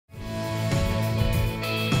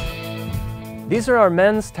These are our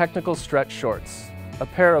men's technical stretch shorts, a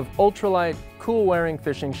pair of ultralight, cool-wearing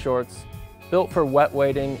fishing shorts built for wet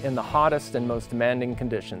wading in the hottest and most demanding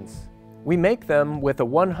conditions. We make them with a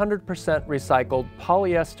 100% recycled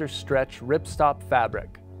polyester stretch ripstop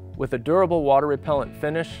fabric with a durable water-repellent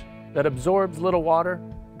finish that absorbs little water,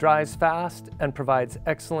 dries fast, and provides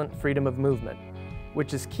excellent freedom of movement,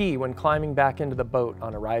 which is key when climbing back into the boat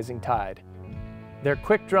on a rising tide. Their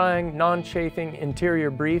quick-drying, non-chafing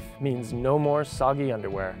interior brief means no more soggy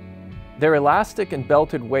underwear. Their elastic and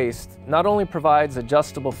belted waist not only provides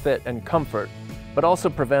adjustable fit and comfort, but also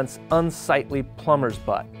prevents unsightly plumber's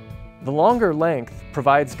butt. The longer length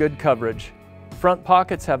provides good coverage. Front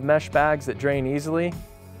pockets have mesh bags that drain easily,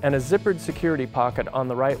 and a zippered security pocket on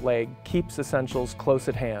the right leg keeps essentials close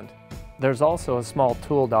at hand. There's also a small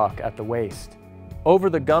tool dock at the waist.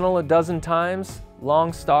 Over the gunnel a dozen times,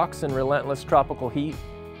 long stalks in relentless tropical heat,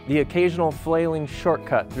 the occasional flailing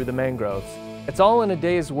shortcut through the mangroves. It's all in a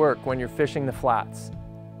day's work when you're fishing the flats.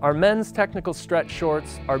 Our men's technical stretch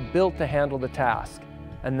shorts are built to handle the task,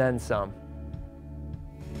 and then some.